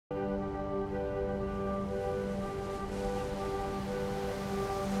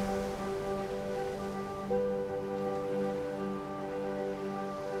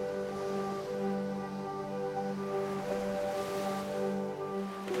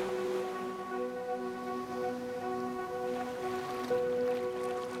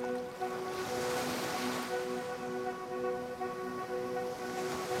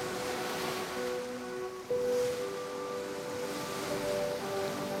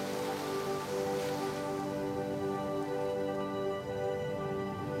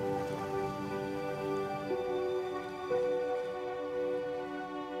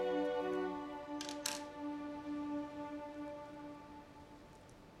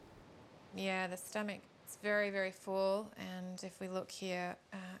Yeah, the stomach is very, very full, and if we look here,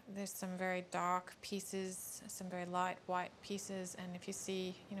 there's some very dark pieces, some very light white pieces, and if you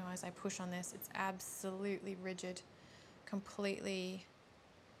see, you know, as I push on this, it's absolutely rigid, completely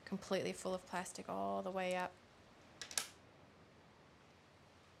full of plastic all the way up.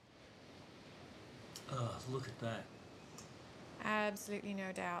 Oh, look at that. Absolutely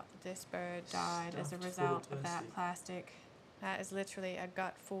no doubt that this bird died as a result of that plastic. That is literally a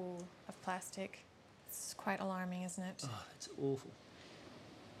gut full of plastic. It's quite alarming, isn't it? Oh, that's awful.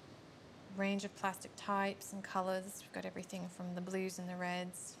 Range of plastic types and colours. We've got everything from the blues and the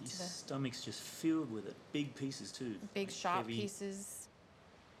reds His to the stomach's just filled with it. Big pieces too. big Like sharp heavy. pieces.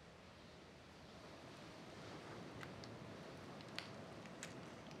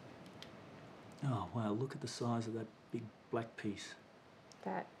 Oh wow, look at the size of that big black piece.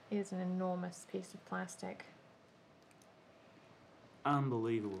 That is an enormous piece of plastic.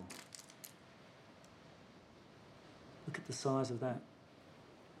 Unbelievable. Look at the size of that.